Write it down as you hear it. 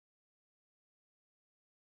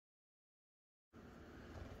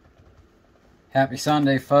Happy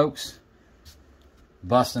Sunday, folks.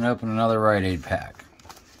 Busting open another Rite Aid pack.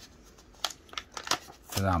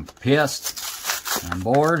 Because I'm pissed, and I'm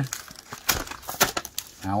bored,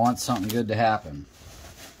 and I want something good to happen.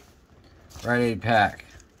 Rite Aid pack.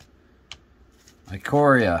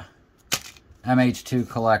 Ikoria MH2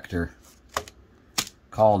 collector.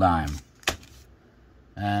 Call dime.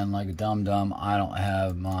 And like a dum-dum, I don't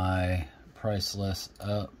have my price list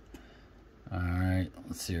up. Alright,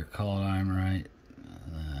 let's see your call dime right.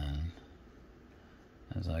 And then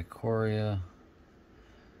there's Ikoria.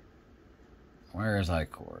 Where is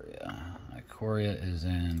Ikoria? Ikoria is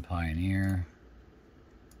in Pioneer.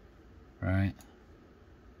 Right?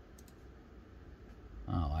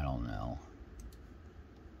 Oh, I don't know.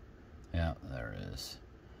 Yeah, there it is.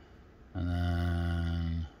 And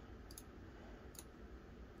then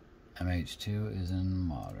MH2 is in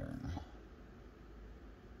Modern.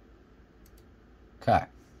 Okay.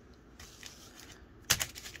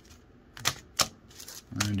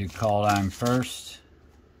 I'm going to do call dime first.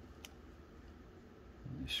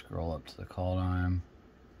 Let me scroll up to the call dime.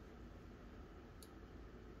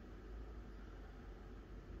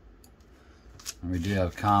 And we do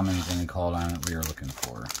have commons in the call dime that we are looking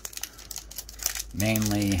for.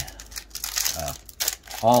 Mainly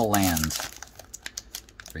all lands,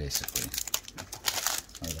 basically,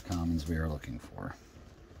 are the commons we are looking for.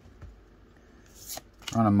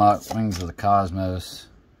 Run Amok, Wings of the Cosmos,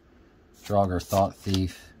 Draugr Thought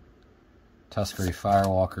Thief, Tuscary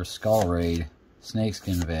Firewalker, Skull Raid,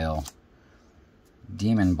 Snakeskin Veil,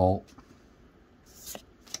 Demon Bolt,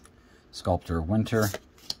 Sculptor of Winter,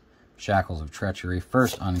 Shackles of Treachery.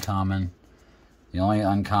 First uncommon. The only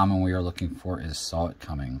uncommon we are looking for is Saw It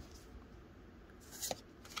Coming.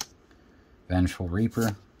 Vengeful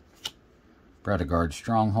Reaper, Bredegard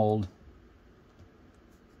Stronghold.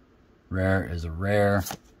 Rare is a rare.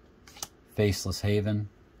 Faceless Haven.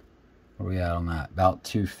 What are we at on that? About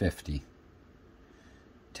 250.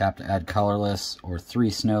 Tap to add colorless or 3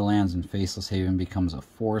 snow lands, and Faceless Haven becomes a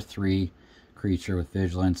 4/3 creature with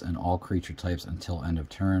vigilance and all creature types until end of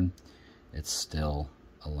turn. It's still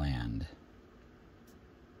a land.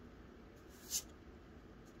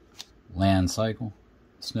 Land Cycle.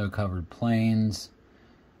 Snow-covered plains.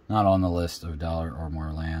 Not on the list of $1 or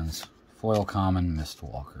more lands. Foil common,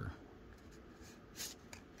 Mistwalker.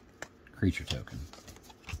 Creature token.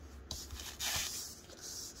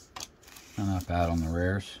 Not bad on the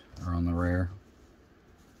rares, or on the rare.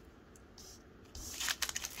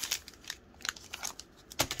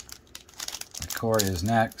 Ikoria is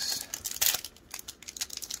next.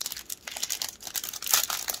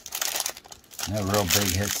 No real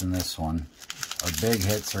big hits in this one. Our big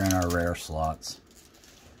hits are in our rare slots.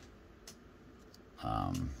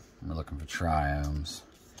 We're looking for triomes.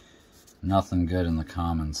 Nothing good in the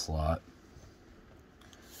common slot.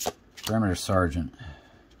 Perimeter Sergeant.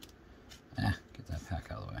 Get that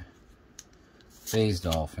pack out of the way. Phase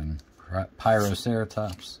Dolphin.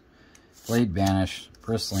 Pyroceratops. Blade Banished.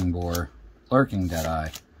 Bristling Boar. Lurking Deadeye.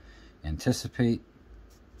 Anticipate.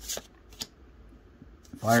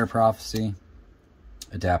 Fire Prophecy.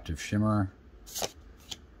 Adaptive Shimmerer.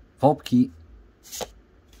 Volpkeet.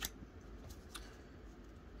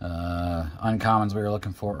 Uncommons we were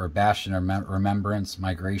looking for are Bastion of Remembrance,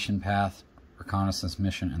 Migration Path, Reconnaissance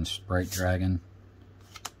Mission, and Sprite Dragon.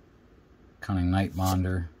 Cunning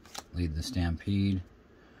Nightmonder, Lead the Stampede.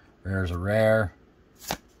 Rare is a rare.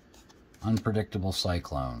 Unpredictable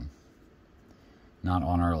Cyclone. Not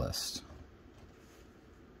on our list.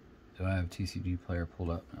 Do I have TCG Player pulled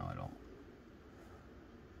up? No, I don't.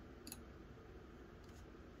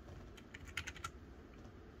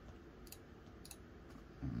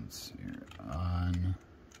 Let's see here.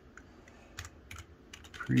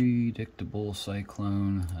 Unpredictable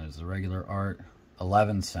Cyclone. That is the regular art.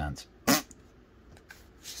 11 cents.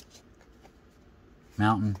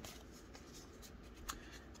 Mountain.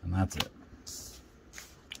 And that's it.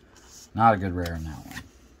 Not a good rare in that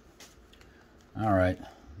one. Alright.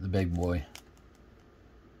 The big boy.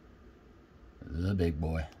 The big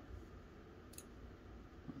boy.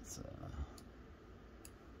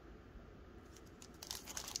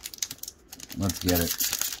 Let's get it.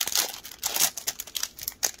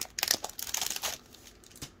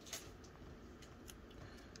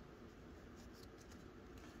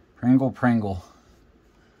 Pringle.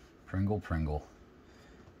 Pringle.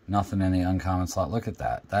 Nothing in the uncommon slot. Look at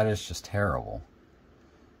that. That is just terrible.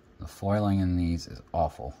 The foiling in these is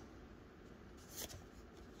awful.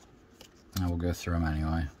 I will go through them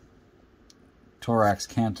anyway. Thorax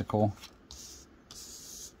Canticle.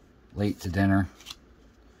 Late to Dinner.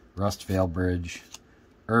 Rustvale Bridge,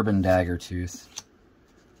 Urban Daggertooth,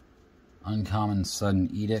 Uncommon Sudden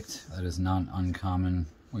Edict. That is not uncommon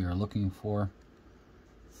we are looking for.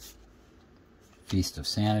 Feast of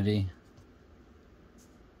Sanity.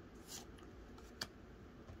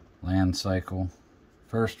 Land Cycle.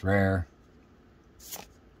 First rare.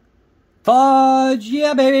 Fudge!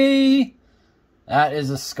 Yeah, baby! That is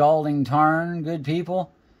a Scalding Tarn, good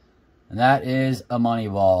people. And that is a Money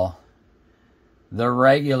Ball. The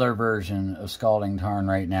regular version of Scalding Tarn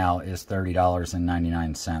right now is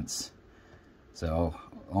 $30.99. So,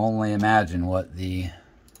 only imagine what the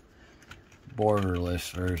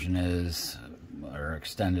borderless version is, or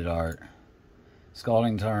extended art.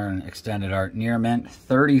 Scalding Tarn extended art near mint,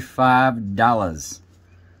 $35.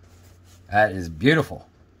 That is beautiful.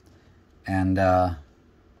 And, of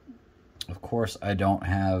course, I don't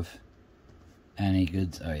have any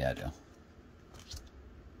goods. Oh, yeah, I do.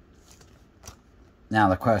 Now,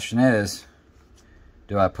 the question is,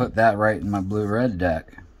 do I put that right in my blue-red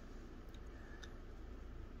deck?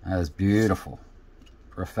 That is beautiful.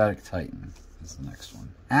 Prophetic Titan is the next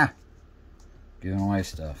one. Ah! Giving away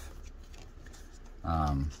stuff.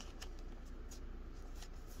 Yeah,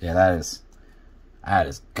 that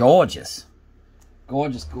is gorgeous.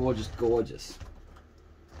 Gorgeous, gorgeous, gorgeous.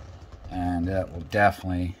 And that will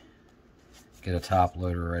definitely get a top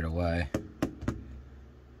loader right away.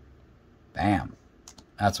 Bam.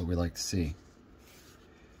 That's what we like to see.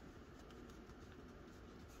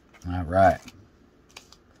 All right.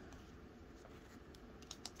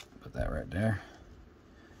 Put that right there.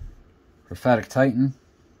 Prophetic Titan.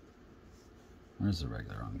 Where's the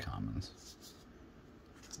regular uncommons?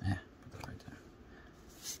 Yeah, put that right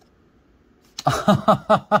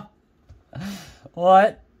there.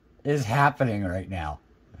 What is happening right now?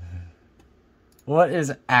 What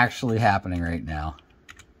is actually happening right now?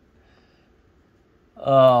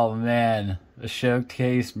 Oh man, the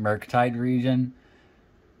Showcase Murktide region.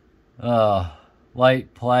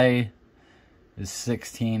 Light play is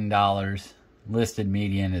 $16. Listed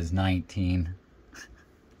median is $19.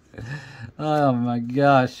 Oh my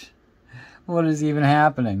gosh. What is even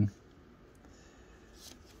happening?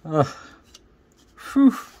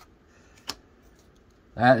 Whew.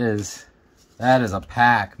 That is a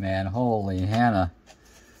pack, man. Holy Hannah.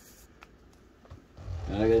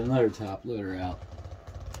 Gotta get another top loader out.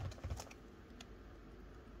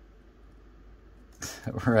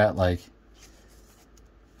 We're at like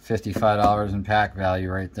 $55 in pack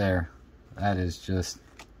value right there. That is just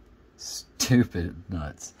stupid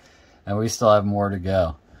nuts. And we still have more to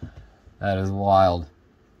go. That is wild.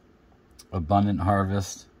 Abundant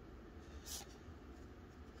Harvest.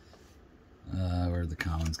 Where'd the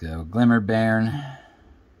commons go? Glimmerbairn.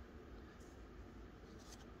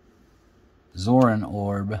 Zoran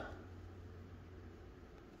Orb.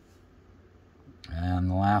 And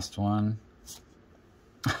the last one.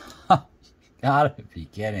 Gotta be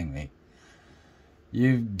kidding me.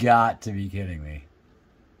 You've got to be kidding me.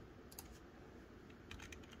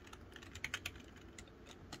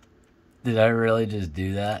 Did I really just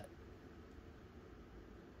do that?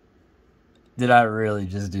 Did I really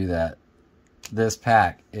just do that? This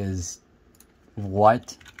pack is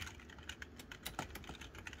what?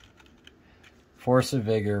 Force of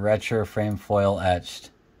Vigor Retro Frame Foil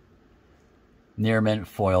Etched. Near mint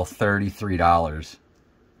foil, $33.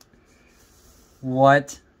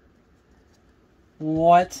 What?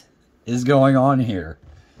 What is going on here?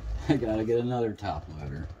 I gotta get another top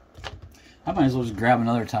loader. I might as well just grab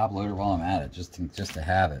another top loader while I'm at it, just to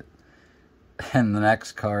have it. And the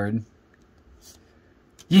next card.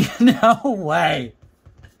 No way.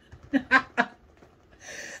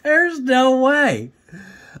 There's no way.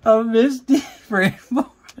 A Misty Rainforest.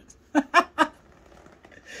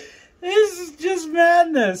 This is just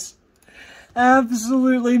madness.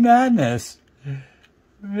 Absolutely madness.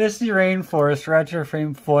 Misty Rainforest Retro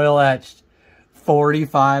Frame Foil Etched.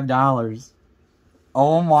 $45.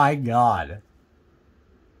 Oh my god.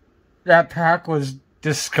 That pack was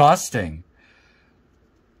disgusting.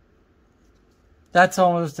 That's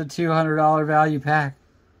almost a $200 value pack.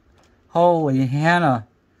 Holy Hannah.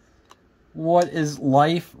 What is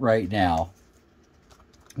life right now?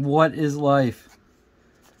 What is life?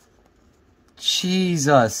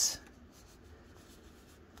 Jesus.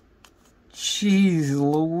 Jeez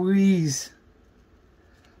Louise.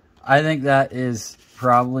 I think that is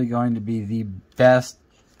probably going to be the best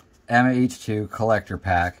MH2 collector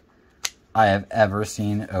pack I have ever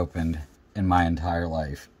seen opened in my entire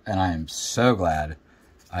life. And I am so glad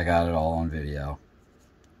I got it all on video.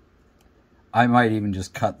 I might even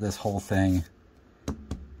just cut this whole thing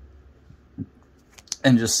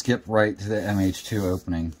and just skip right to the MH2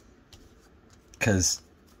 opening. Because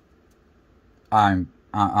I'm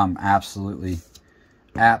I'm absolutely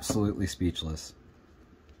speechless.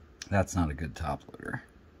 That's not a good top loader.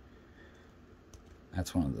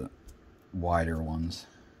 That's one of the wider ones.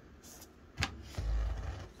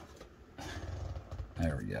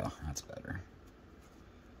 There we go. That's better.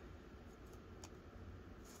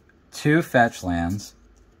 2 fetch lands.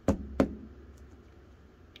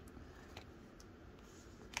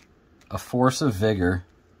 A Force of Vigor.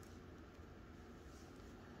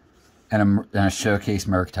 And a Showcase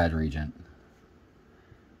Murktide Regent.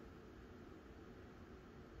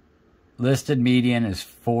 Listed median is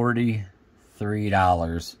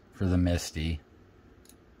 $43 for the Misty.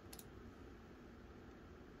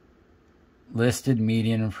 Listed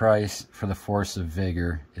median price for the Force of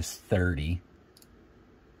Vigor is $30.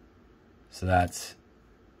 So that's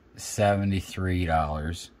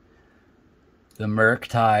 $73. The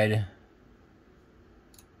Murktide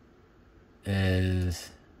is...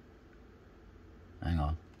 Hang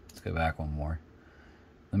on. Let's go back one more.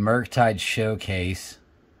 The Murktide Showcase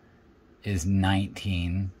is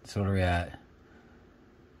 $19. So what are we at?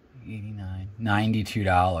 $89.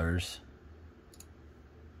 $92.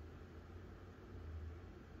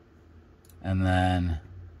 And then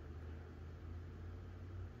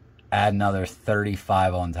add another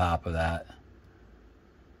 $35 on top of that.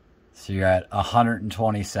 So you're at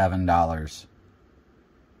 $127.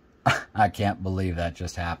 I can't believe that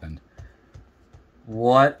just happened.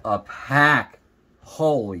 What a pack.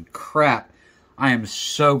 Holy crap. I am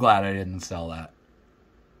so glad I didn't sell that.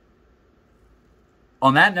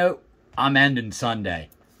 On that note, I'm ending Sunday.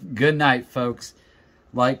 Good night, folks.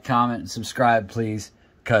 Like, comment, and subscribe, please,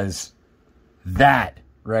 because that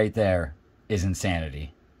right there is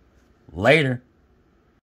insanity. Later.